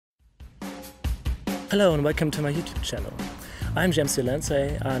Hello and welcome to my YouTube channel. I'm James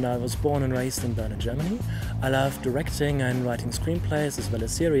Delancey and I was born and raised in Berlin, Germany. I love directing and writing screenplays as well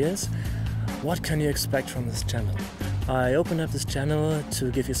as series. What can you expect from this channel? I opened up this channel to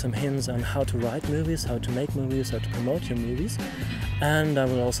give you some hints on how to write movies, how to make movies, how to promote your movies, and I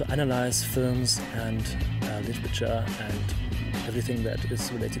will also analyze films and literature and everything that is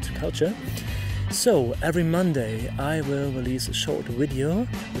related to culture. So, every Monday I will release a short video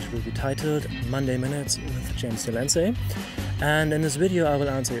which will be titled Monday Minutes with James Delancey. And in this video I will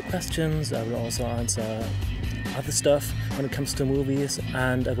answer your questions, I will also answer other stuff when it comes to movies,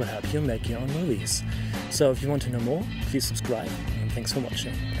 and I will help you make your own movies. So if you want to know more, please subscribe, and thanks for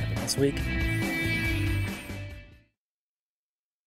watching. Have a nice week.